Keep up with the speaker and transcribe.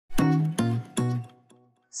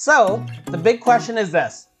So, the big question is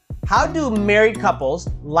this. How do married couples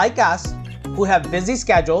like us who have busy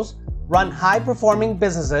schedules, run high-performing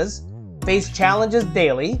businesses, face challenges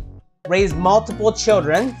daily, raise multiple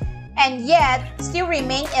children, and yet still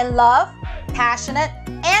remain in love, passionate,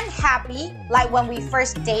 and happy like when we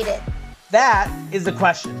first dated? That is the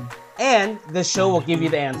question, and this show will give you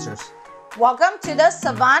the answers. Welcome to the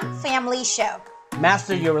Savant Family Show.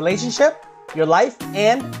 Master your relationship, your life,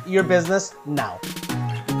 and your business now.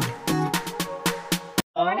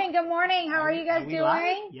 Good morning. How are you guys doing?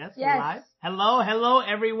 Live? Yes, we're live. Hello,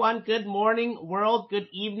 everyone. Good morning, world. Good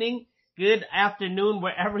evening. Good afternoon,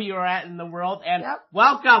 wherever you're at in the world. And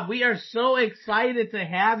welcome. We are so excited to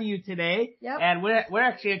have you today. And we're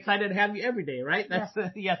actually excited to have you every day, right? That's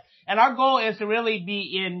yes. And our goal is to really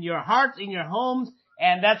be in your hearts, in your homes.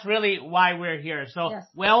 And that's really why we're here. So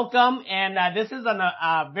welcome. And this is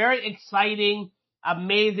a very exciting,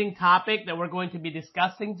 amazing topic that we're going to be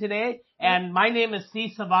discussing today. And my name is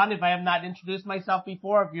C. Savant, if I have not introduced myself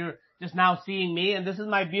before, if you're just now seeing me. And this is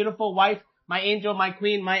my beautiful wife, my angel, my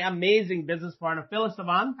queen, my amazing business partner, Phyllis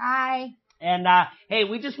Savant. Hi. And hey,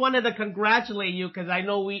 we just wanted to congratulate you because I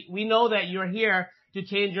know we know that you're here to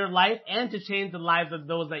change your life and to change the lives of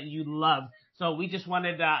those that you love. So we just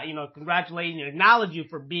wanted to, congratulate you, acknowledge you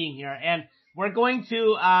for being here. And we're going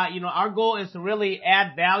to, our goal is to really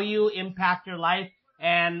add value, impact your life.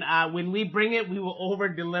 And when we bring it, we will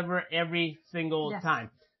over-deliver every single time.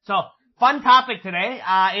 So, fun topic today.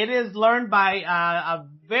 It is learned by a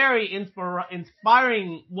very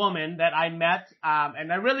inspiring woman that I met,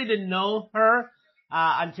 and I really didn't know her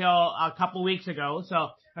until a couple weeks ago. So,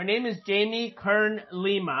 her name is Jamie Kern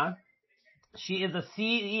Lima. She is the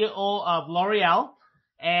CEO of L'Oreal.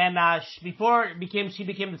 And before she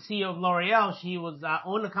became the CEO of L'Oreal, she was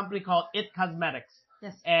owned a company called It Cosmetics.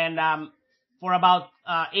 Yes. And for about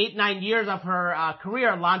 8-9 years of her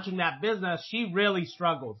career launching that business, she really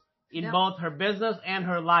struggled in both her business and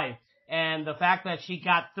her life. And the fact that she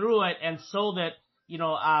got through it and sold it,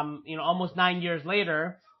 almost 9 years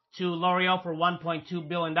later to L'Oreal for $1.2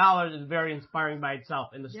 billion is very inspiring by itself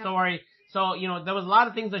in the story. So, there was a lot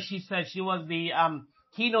of things that she said. She was the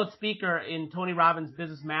keynote speaker in Tony Robbins'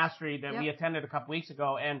 Business Mastery that we attended a couple weeks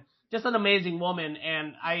ago, and just an amazing woman.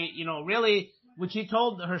 And I, really, when she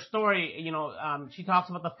told her story, she talks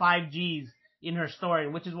about the 5 Gs in her story,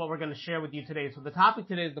 which is what we're going to share with you today. So the topic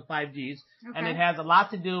today is the 5 Gs, and it has a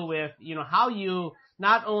lot to do with, how you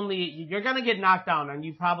not only, you're going to get knocked down, and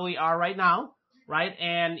you probably are right now, right?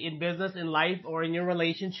 And in business, in life, or in your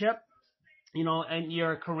relationship, and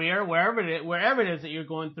your career, wherever it is that you're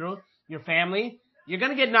going through, your family, you're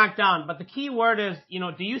going to get knocked down. But the key word is,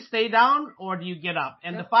 do you stay down or do you get up?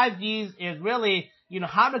 And the 5 Gs is really,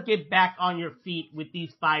 how to get back on your feet with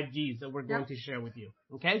these 5 Gs that we're going to share with you.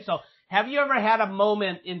 Okay. So have you ever had a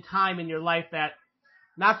moment in time in your life that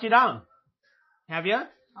knocked you down? Have you?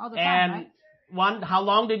 All the time. And one, how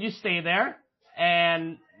long did you stay there?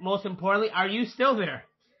 And most importantly, are you still there?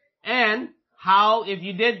 And how, if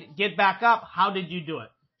you did get back up, how did you do it?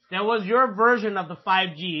 There was your version of the 5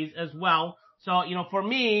 Gs as well. So, for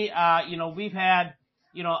me, we've had,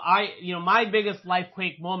 my biggest life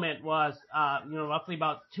quake moment was, roughly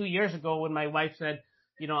about 2 years ago when my wife said,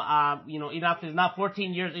 enough is not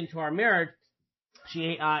 14 years into our marriage.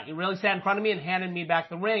 She, really sat in front of me and handed me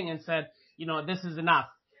back the ring and said, this is enough.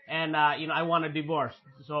 And, I want a divorce.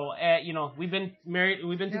 So, we've been married,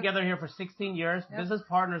 we've been together here for 16 years, business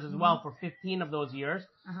partners as well for 15 of those years,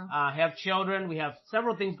 have children. We have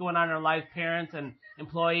several things going on in our life, parents and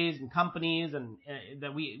employees and companies and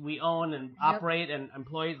that we own and operate, and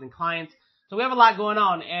employees and clients. So we have a lot going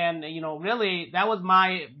on. And, really that was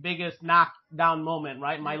my biggest knockdown moment,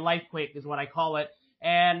 right? My life quake is what I call it.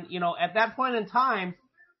 And, at that point in time,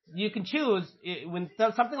 you can choose when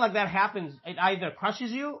something like that happens. It either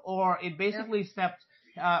crushes you or it basically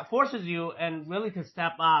forces you and really to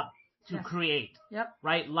step up to create.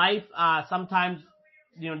 Right? Life sometimes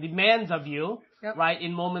demands of you. Right?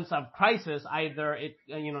 In moments of crisis, either it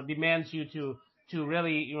demands you to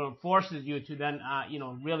really forces you to then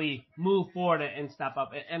really move forward and step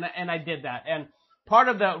up. And I did that. And part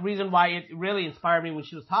of the reason why it really inspired me when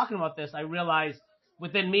she was talking about this, I realized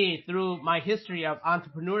within me through my history of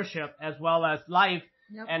entrepreneurship as well as life,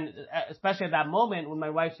 and especially at that moment when my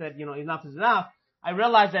wife said, enough is enough, I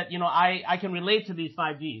realized that, I can relate to these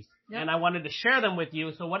 5 Gs, and I wanted to share them with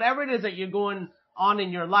you. So whatever it is that you're going on in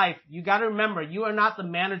your life, you got to remember, you are not the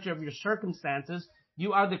manager of your circumstances.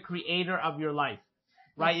 You are the creator of your life,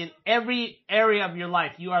 right? In every area of your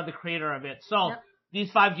life, you are the creator of it. So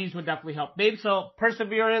these 5 Gs would definitely help. Babe, so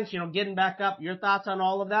perseverance, getting back up, your thoughts on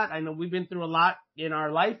all of that? I know we've been through a lot in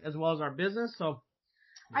our life as well as our business. So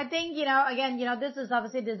I think, again, this is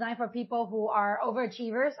obviously designed for people who are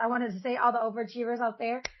overachievers. I wanted to say all the overachievers out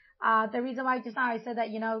there. The reason why just now I said that,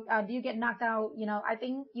 do you get knocked out? I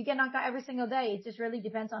think you get knocked out every single day. It just really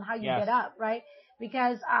depends on how you get up, right?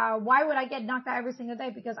 Because, why would I get knocked out every single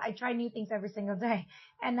day? Because I try new things every single day.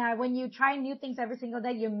 And, when you try new things every single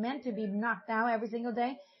day, you're meant to be knocked out every single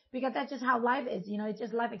day because that's just how life is. It's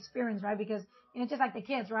just life experience, right? Because, just like the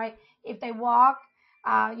kids, right? If they walk,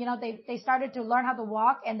 they started to learn how to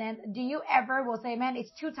walk, and then do you ever will say, man,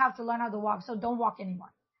 it's too tough to learn how to walk, so don't walk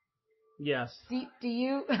anymore? Yes. Do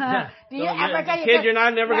you Yeah. do you ever tell your kid, you're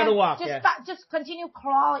not never gonna walk? Just stop, just continue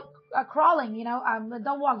crawling.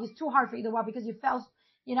 Don't walk. It's too hard for you to walk because you fell,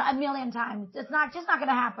 a million times. It's not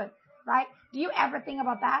gonna happen, right? Do you ever think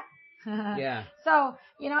about that? Yeah. So,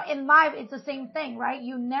 in life, it's the same thing, right?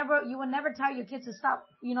 You will never tell your kids to stop,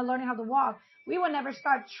 learning how to walk. We will never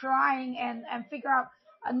start trying and figure out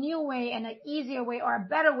a new way and an easier way or a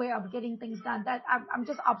better way of getting things done. That I'm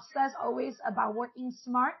just obsessed always about working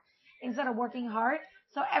smart instead of working hard.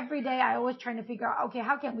 So every day I always trying to figure out, okay,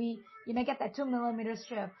 how can we, get that 2 millimeter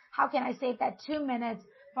strip? How can I save that 2 minutes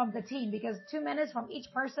from the team? Because 2 minutes from each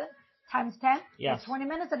person times 10 is 20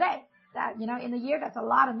 minutes a day. That, in a year, that's a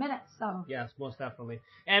lot of minutes. So yes, most definitely.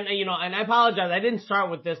 And, and I apologize, I didn't start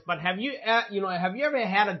with this, but have you ever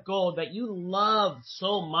had a goal that you love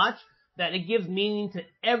so much that it gives meaning to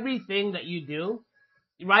everything that you do?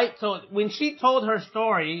 Right? So when she told her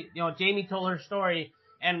story, Jamie told her story,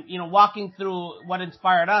 and, walking through what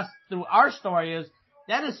inspired us through our story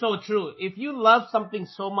that is so true. If you love something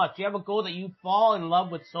so much, you have a goal that you fall in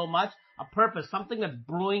love with so much, a purpose, something that's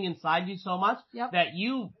brewing inside you so much,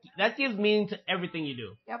 that gives meaning to everything you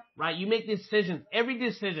do. Yep. Right? You make decision,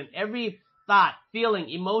 every thought, feeling,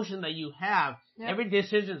 emotion that you have, every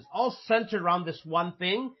decision is all centered around this one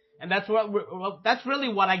thing. And that's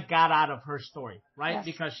really what I got out of her story, right? Yes.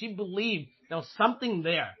 Because she believed there was something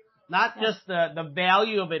there, not just the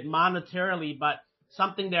value of it monetarily, but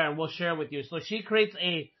something there, and we'll share with you. So she creates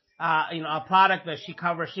a product that she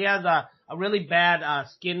covers. She has a really bad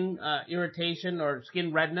skin irritation or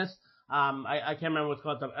skin redness. I can't remember what's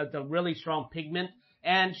called. It's a really strong pigment,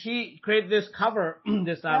 and she created this cover,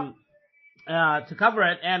 to cover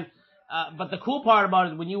it. And but the cool part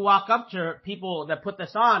about it, when you walk up to people that put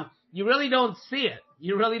this on, you really don't see it.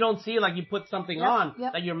 You really don't see like you put something on,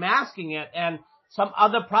 that you're masking it. And some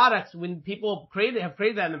other products, when people have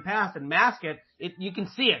created that in the past and mask it, you can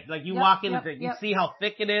see it. Like you walk in, you see how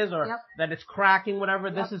thick it is, or that it's cracking,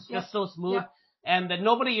 whatever. This is just so smooth. And that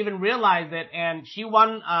nobody even realized it. And she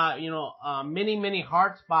won, many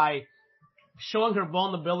hearts by showing her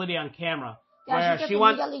vulnerability on camera. Yeah, where she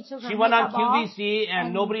went on QVC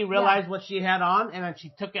and nobody realized what she had on, and then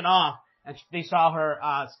she took it off, and they saw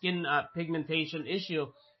her skin pigmentation issue,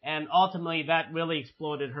 and ultimately that really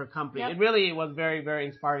exploded her company. It really was very, very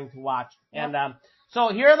inspiring to watch. And so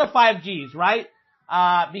here are the 5 Gs, right?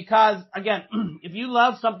 Because again, if you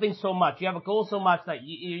love something so much, you have a goal so much that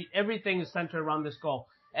everything is centered around this goal.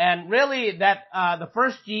 And really that the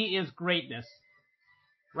first G is greatness,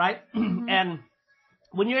 right? And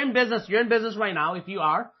when you're in business right now, if you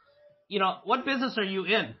are, what business are you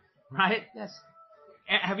in, right? Yes.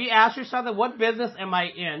 Have you asked yourself that, what business am I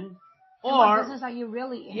in? Or what business are you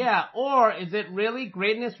really in? Yeah, or is it really,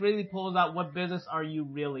 greatness really pulls out what business are you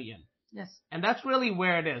really in? Yes. And that's really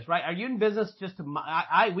where it is, right? Are you in business just to,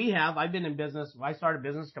 I've been in business, I started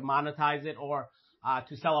business to monetize it or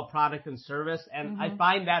to sell a product and service. And I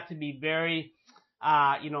find that to be very,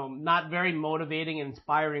 not very motivating and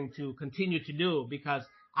inspiring to continue to do, because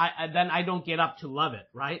I don't get up to love it,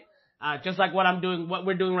 right? Just like what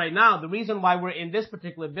we're doing right now. The reason why we're in this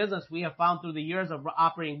particular business, we have found through the years of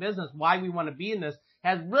operating business, why we want to be in this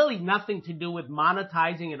has really nothing to do with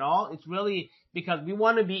monetizing at all. It's really because we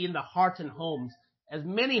want to be in the hearts and homes, as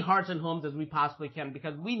many hearts and homes as we possibly can,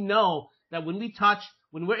 because we know that when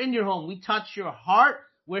we're in your home, we touch your heart,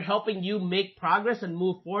 we're helping you make progress and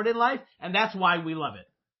move forward in life, and that's why we love it,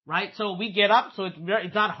 right? So we get up, so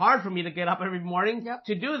it's not hard for me to get up every morning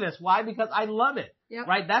to do this. Why? Because I love it,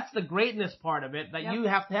 right? That's the greatness part of it that you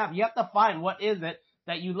have to have. You have to find what is it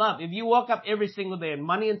that you love. If you woke up every single day and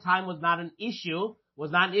money and time was not an issue,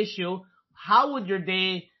 what would your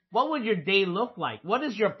day look like? What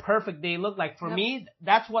does your perfect day look like? For me,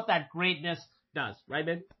 that's what that greatness does, right,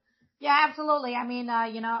 babe? Yeah, absolutely. I mean,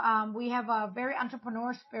 we have a very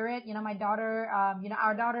entrepreneur spirit. My daughter,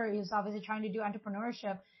 our daughter is obviously trying to do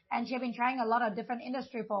entrepreneurship, and she had been trying a lot of different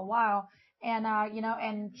industry for a while. And,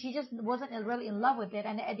 and she just wasn't really in love with it.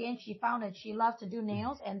 And at the end, she found that she loves to do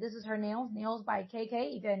nails, and this is her nails by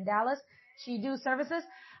KK. If you're in Dallas, she do services.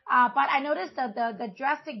 But I noticed that the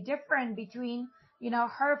drastic difference between,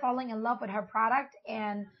 her falling in love with her product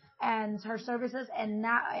and her services and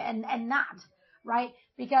not, right?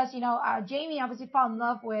 Because, Jamie obviously fell in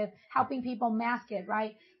love with helping people mask it,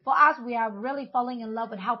 right? For us, we are really falling in love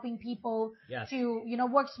with helping people to,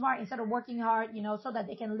 work smart instead of working hard, so that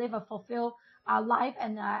they can live a fulfilled life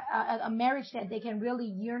and a marriage that they can really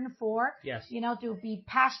yearn for, to be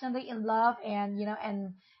passionately in love and,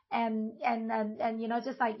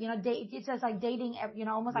 just like, it's just like dating,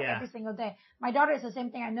 almost like every single day. My daughter is the same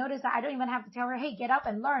thing. I noticed that I don't even have to tell her, hey, get up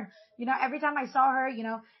and learn. Every time I saw her,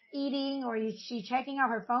 eating or she checking out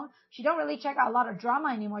her phone, she don't really check out a lot of drama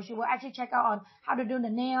anymore. She will actually check out on how to do the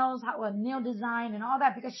nails, nail design and all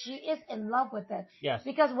that, because she is in love with it. Yes.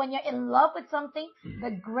 Because when you're in love with something,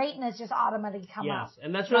 the greatness just automatically comes out. Yes.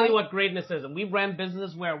 And that's really what greatness is. And we ran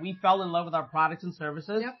business where we fell in love with our products and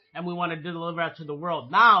services and we wanted to deliver out to the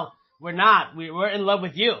world. Now we're not. We're in love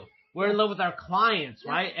with you. We're in love with our clients,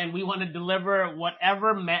 right? And we want to deliver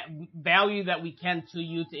whatever value that we can to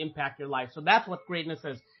you to impact your life. So that's what greatness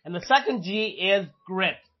is. And the second G is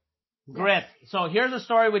grit. Grit. So here's a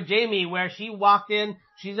story with Jamie where she walked in.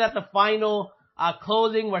 She's at the final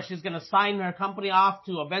closing where she's going to sign her company off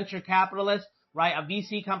to a venture capitalist, right? A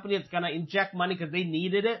VC company that's going to inject money because they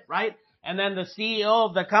needed it, right? And then the CEO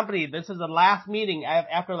of the company, this is the last meeting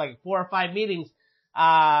after like 4 or 5 meetings,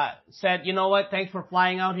 said, you know what, thanks for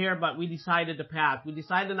flying out here, but we decided to pass. We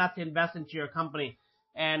decided not to invest into your company.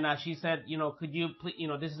 And she said, could you please,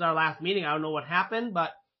 this is our last meeting. I don't know what happened,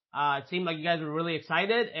 but it seemed like you guys were really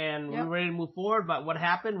excited and we were ready to move forward. But what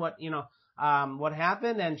happened? What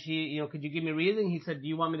happened? And she, could you give me a reason? He said, do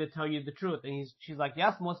you want me to tell you the truth? And she's like,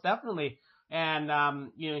 yes, most definitely. And,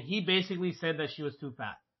 he basically said that she was too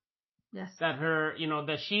fat. Yes. That her,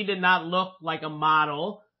 that she did not look like a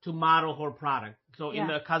model to model her product. So in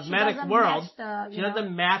the cosmetic world, she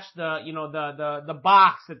doesn't match the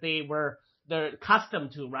box that they're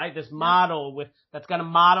accustomed to, right? This model that's going to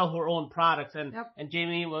model her own products. And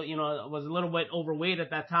Jamie, was a little bit overweight at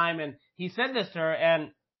that time. And he said this to her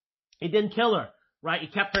and it didn't kill her, right?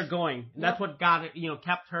 It kept her going. And that's what got it,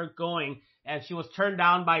 kept her going. And she was turned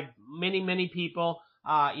down by many, many people.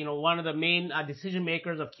 One of the main decision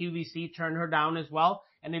makers of QVC turned her down as well.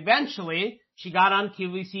 And eventually she got on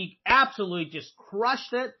QVC, absolutely just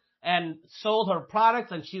crushed it and sold her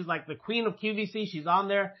products. And she's like the queen of QVC. She's on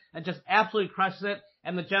there and just absolutely crushes it.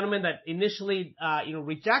 And the gentleman that initially,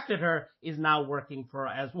 rejected her is now working for her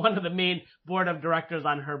as one of the main board of directors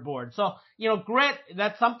on her board. So, grit,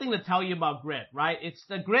 that's something to tell you about grit, right? It's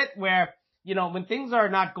the grit where, when things are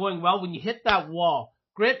not going well, when you hit that wall,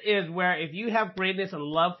 grit is where if you have greatness and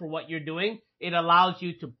love for what you're doing, it allows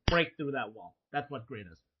you to break through that wall. That's what grit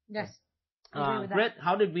is. Yes. Grit,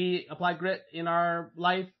 how did we apply grit in our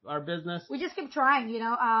life, our business? We just keep trying,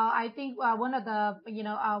 I think one of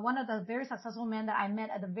the very successful men that I met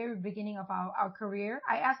at the very beginning of our career,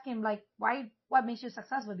 I asked him like, what makes you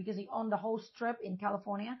successful? Because he owned the whole strip in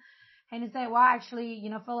California. And he said, well, actually,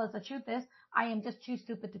 Phyllis, the truth is I am just too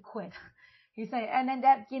stupid to quit. He said, and then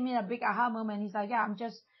that gave me a big aha moment. He's like, yeah, I'm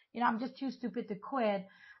just too stupid to quit.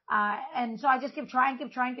 And so I just keep trying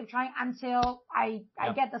until I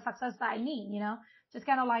get the success that I need, just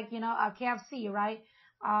kind of like, KFC, right?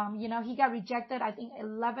 He got rejected, I think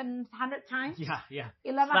 1,100 times. Yeah.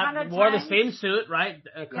 1,100 times. Wore the same suit, right?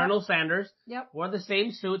 Colonel Sanders. Yep. Wore the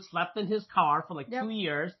same suit, slept in his car for like 2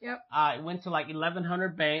 years. Yep. Went to like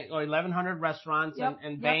 1,100 restaurants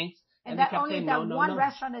and banks. And that only one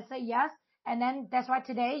restaurant that said yes. And then that's why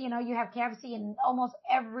today, you have KFC in almost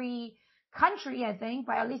every country, I think,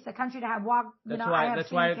 but at least the country that I've walked,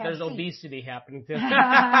 that's why there's obesity happening too.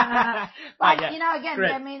 But, again,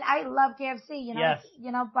 Great. I mean, I love KFC, yes.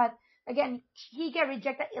 But again, he got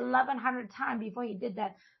rejected 1,100 times before he did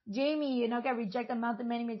that. Jamie, got rejected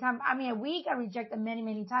many, many times. I mean, we got rejected many,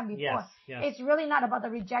 many times before. Yes. It's really not about the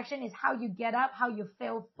rejection. It's how you get up, how you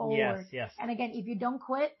fail forward. Yes. And again, if you don't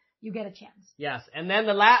quit, you get a chance. Yes. And then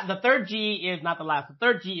the third G is not the last. The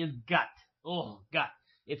third G is gut. Oh, gut.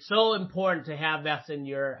 It's so important to have that in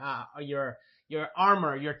your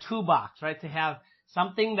armor, your toolbox, right? To have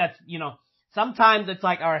something that's, sometimes it's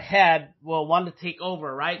like our head will want to take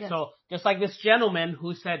over, right? Yes. So just like this gentleman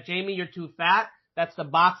who said, Jamie, you're too fat. That's the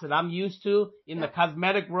box that I'm used to. In the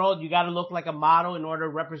cosmetic world, you got to look like a model in order to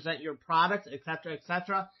represent your products, et cetera, et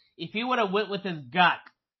cetera. If he would have went with his gut,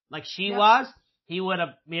 like she was, he would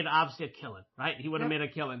have made obviously a killing, right? He would have made a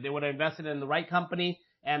killing. They would have invested in the right company.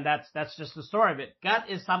 And that's just the story of it. Gut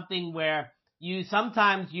is something where you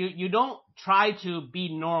sometimes you don't try to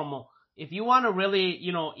be normal. If you want to really,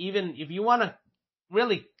 even if you want to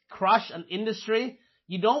really crush an industry,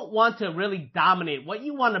 you don't want to really dominate. What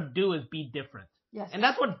you want to do is be different. Yes. And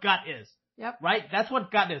that's what gut is. Yep. Right? That's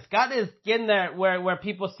what gut is. Gut is getting there where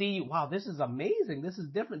people see, wow, this is amazing. This is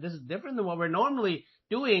different. This is different than what we're normally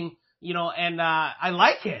doing, and I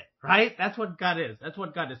like it, right? That's what gut is. That's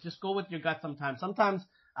what gut is. Just go with your gut sometimes. Sometimes,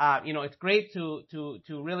 it's great to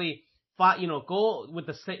really, go with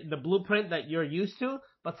the blueprint that you're used to,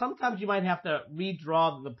 but sometimes you might have to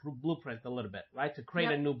redraw the blueprint a little bit, right? To create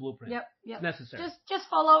a new blueprint. Yep. It's necessary. Just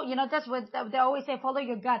follow, that's what they always say, follow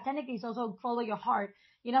your gut. Technically, it's also follow your heart.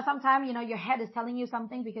 Sometimes, your head is telling you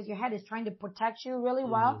something because your head is trying to protect you really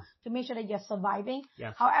well to make sure that you're surviving.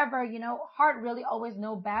 Yes. However, heart really always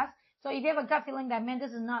know best. So if you have a gut feeling that, man,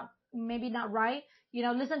 this is maybe not right,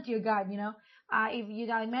 listen to your gut, if you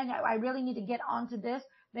got, man, I really need to get onto this,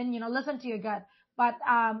 then, listen to your gut. But,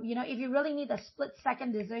 if you really need a split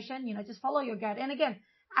second decision, just follow your gut. And again,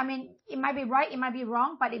 I mean, it might be right, it might be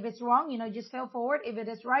wrong, but if it's wrong, just fail forward. If it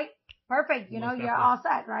is right, perfect, you're all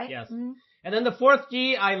set, right? Yes. Mm-hmm. And then the fourth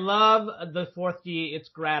G, I love the fourth G, it's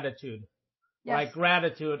gratitude. Yes. Right?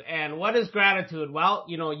 Gratitude. And what is gratitude? Well,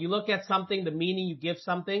 you look at something, the meaning you give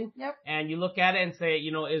something, Yep. and you look at it and say,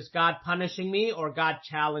 is God punishing me or God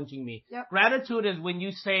challenging me? Yep. Gratitude is when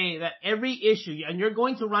you say that every issue, and you're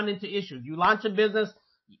going to run into issues. You launch a business,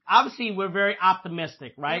 obviously we're very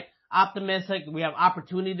optimistic, right? Yep. Optimistic, we have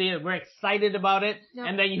opportunity, we're excited about it,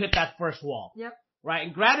 and then you hit that first wall. Yep. Right?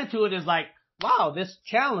 And gratitude is like, wow, this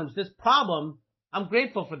challenge, this problem, I'm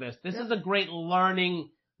grateful for this. This is a great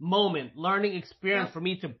learning moment, learning experience for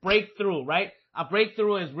me to break through, right? A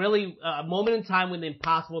breakthrough is really a moment in time when the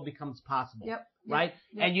impossible becomes possible, right?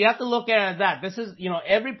 Yep. And you have to look at it as that. This is,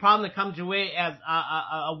 every problem that comes your way as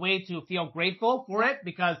a way to feel grateful for it,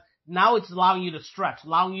 because now it's allowing you to stretch,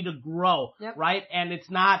 allowing you to grow, right? And it's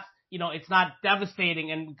not, it's not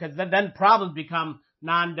devastating, and because then problems become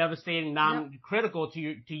non-devastating, non-critical to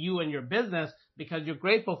you and your business, because you're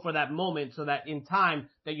grateful for that moment, so that in time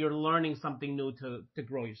that you're learning something new to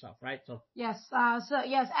grow yourself, right? So yes,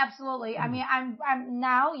 yes, absolutely. I mean, I'm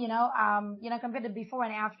now, compared to before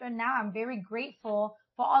and after, now I'm very grateful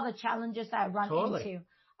for all the challenges that I run into.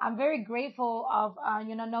 I'm very grateful of,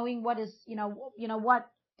 knowing what is, what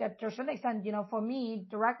that to a certain extent, for me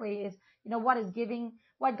directly is,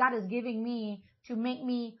 what God is giving me to make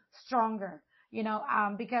me stronger.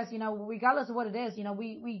 Because, regardless of what it is,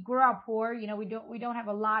 we grew up poor, we don't have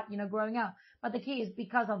a lot, growing up. But the key is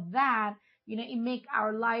because of that, it make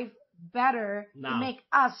our life better, it make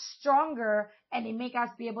us stronger, and it make us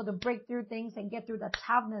be able to break through things and get through the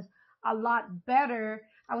toughness a lot better.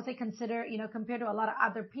 I would say compared to a lot of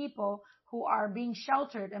other people who are being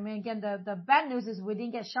sheltered. I mean, again, the bad news is we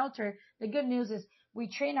didn't get sheltered. The good news is we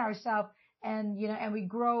train ourselves, and we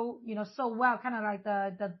grow, so well, kind of like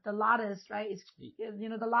the lotus, right? It's,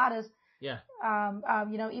 the lotus. Yeah.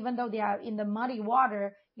 Even though they are in the muddy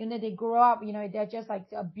water, they grow up, they're just like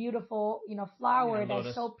a beautiful, flower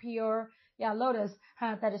that's so pure. Yeah, lotus,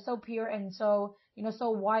 that is so pure and so, so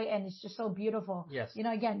white, and it's just so beautiful. Yes.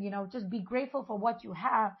 Again, just be grateful for what you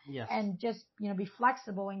have. Yes. And just, be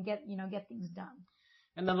flexible and get things done.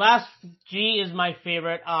 And the last G is my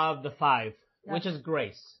favorite of the 5, which is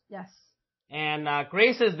grace. Yes. And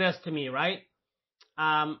grace is this to me, right?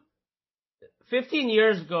 15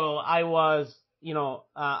 years ago, I was,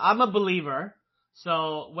 I'm a believer.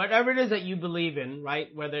 So whatever it is that you believe in, right?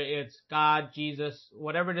 Whether it's God, Jesus,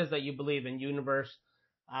 whatever it is that you believe in, universe,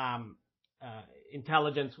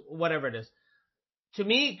 intelligence, whatever it is. To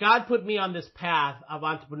me, God put me on this path of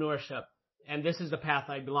entrepreneurship, and this is the path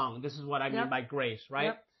I belong. This is what I mean by grace,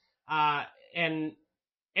 right? And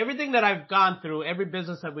everything that I've gone through, every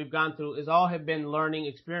business that we've gone through, is all have been learning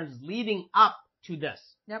experiences leading up to this,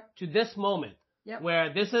 to this moment,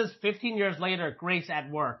 where this is 15 years later, grace at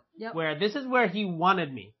work, where this is where He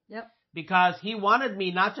wanted me, because He wanted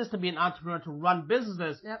me not just to be an entrepreneur to run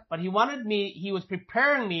businesses, but He was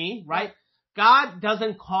preparing me, right? God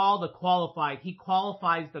doesn't call the qualified, He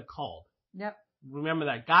qualifies the called. Remember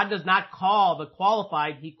that. God does not call the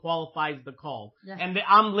qualified, He qualifies the called. And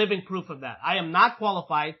I'm living proof of that. I am not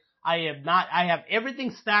qualified. I have everything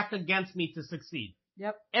stacked against me to succeed.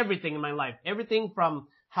 Everything in my life. Everything from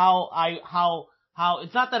how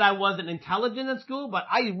it's not that I wasn't intelligent in school, but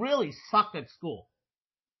I really sucked at school.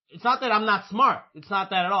 It's not that I'm not smart. It's not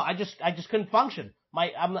that at all. I just couldn't function.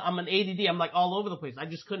 I'm an ADD. I'm like all over the place. I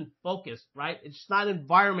just couldn't focus, right? It's just not an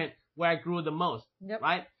environment where I grew the most,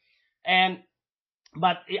 right?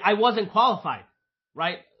 But I wasn't qualified,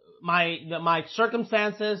 right? My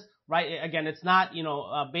circumstances, right? Again, it's not,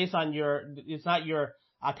 based on it's not your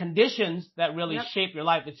conditions that really shape your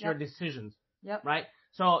life. It's your decisions, right?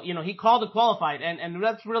 So, He called the qualified, and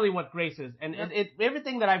that's really what grace is. And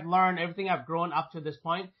everything that I've learned, everything I've grown up to this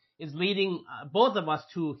point is leading both of us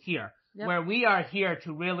to here. where we are here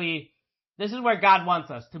to really, this is where God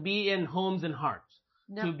wants us, to be in homes and hearts.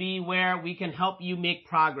 To be where we can help you make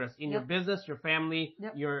progress in your business, your family,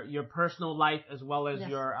 your personal life, as well as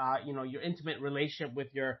your your intimate relationship with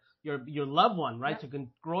your loved one, right? To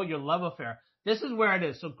grow your love affair. This is where it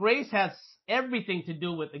is. So grace has everything to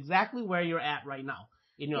do with exactly where you're at right now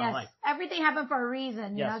in your life. Everything happened for a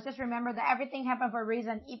reason. You know, just remember that everything happened for a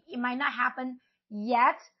reason. It might not happen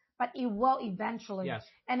yet, but it will eventually. Yes.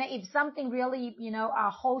 And if something really,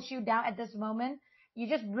 holds you down at this moment, you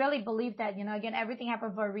just really believe that, again, everything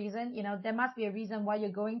happened for a reason. There must be a reason why you're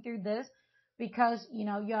going through this, because,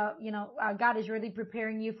 God is really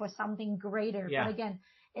preparing you for something greater. Yeah. But again,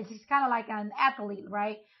 it's kind of like an athlete,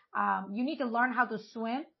 right? You need to learn how to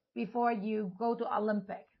swim before you go to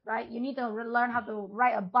Olympic, right? You need to learn how to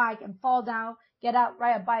ride a bike and fall down, get up,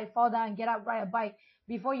 ride a bike, fall down, get up, ride a bike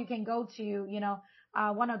before you can go to,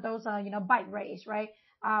 one of those, bike race, right?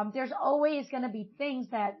 There's always going to be things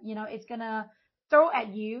that, it's going to throw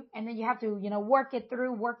at you, and then you have to, work it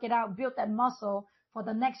through, work it out, build that muscle for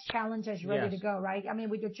the next challenge that's ready to go, right? I mean,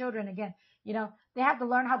 with your children, again, they have to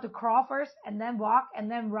learn how to crawl first, and then walk,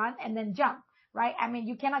 and then run, and then jump, right? I mean,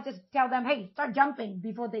 you cannot just tell them, hey, start jumping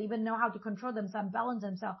before they even know how to control themselves, balance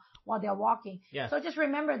themselves while they're walking. Yes. So just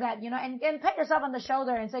remember that, and pat yourself on the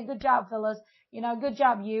shoulder and say, good job, Phyllis. Good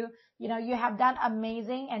job, you. You have done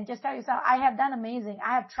amazing, and just tell yourself, I have done amazing.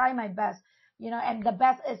 I have tried my best, and the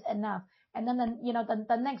best is enough. And then,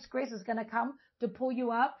 the next grace is going to come to pull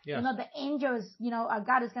you up. Yes. The angels,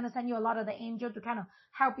 God is going to send you a lot of the angels to kind of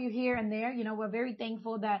help you here and there. We're very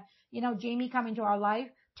thankful that, Jamie come into our life,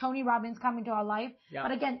 Tony Robbins come into our life. Yeah.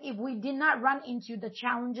 But again, if we did not run into the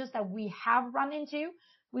challenges that we have run into,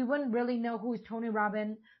 we wouldn't really know who is Tony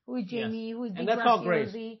Robbins, who is Jamie, who is Big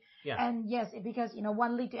Rosie. Yeah. And yes, because,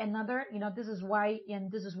 one lead to another, this is why, and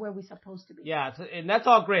this is where we're supposed to be. Yeah. And that's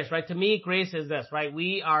all grace, right? To me, grace is this, right?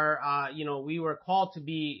 We are, we were called to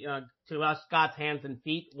be, to us, God's hands and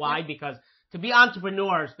feet. Why? Because to be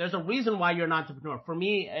entrepreneurs, there's a reason why you're an entrepreneur. For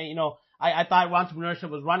me, I thought entrepreneurship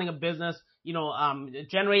was running a business,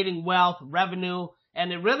 generating wealth, revenue,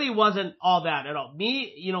 and it really wasn't all that at all.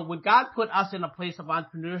 Me, when God put us in a place of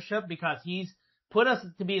entrepreneurship, because He's put us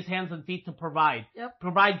to be His hands and feet to provide,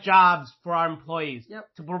 provide jobs for our employees,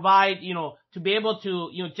 to provide, to be able to,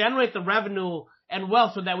 generate the revenue and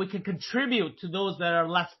wealth so that we can contribute to those that are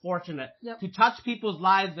less fortunate, to touch people's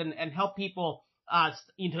lives and help people,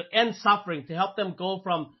 to end suffering, to help them go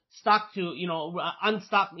from stuck to,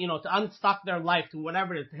 unstuck, to unstuck their life to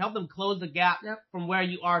whatever it is, to help them close the gap from where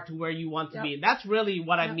you are to where you want to be. And that's really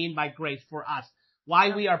what I mean by grace for us.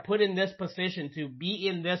 Why we are put in this position to be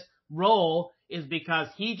in this role is because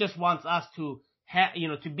He just wants us to,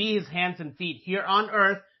 to be His hands and feet here on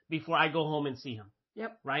earth before I go home and see Him.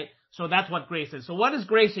 Right? So that's what grace is. So what is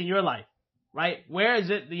grace in your life? Right? Where is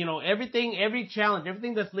it, everything, every challenge,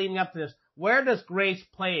 everything that's leading up to this, where does grace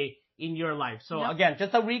play in your life? So again,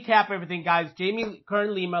 just to recap everything, guys, Jamie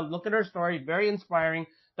Kern Lima, look at her story, very inspiring.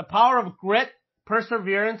 The power of grit,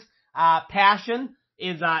 perseverance, passion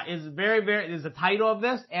is the title of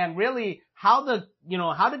this, and really how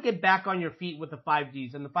to get back on your feet with the 5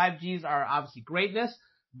 G's. And the 5 G's are obviously greatness,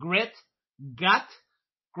 grit, gut,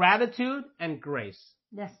 gratitude, and grace.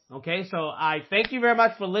 Yes. Okay, so I thank you very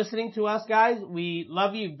much for listening to us, guys. We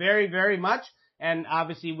love you very, very much. And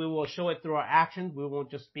obviously, we will show it through our actions. We won't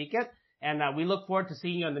just speak it. And we look forward to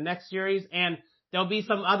seeing you in the next series. And there'll be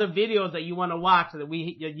some other videos that you want to watch that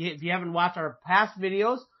if you haven't watched our past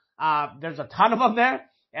videos, there's a ton of them there.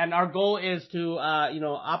 And our goal is to,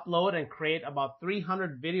 upload and create about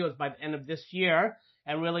 300 videos by the end of this year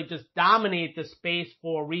and really just dominate the space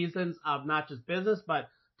for reasons of not just business, but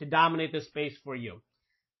to dominate the space for you.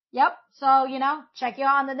 Yep. So, check you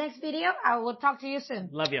out on the next video. I will talk to you soon.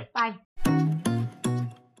 Love you. Bye.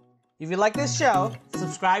 If you like this show,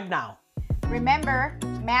 subscribe now. Remember,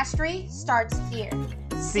 mastery starts here.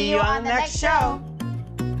 See you on the next show.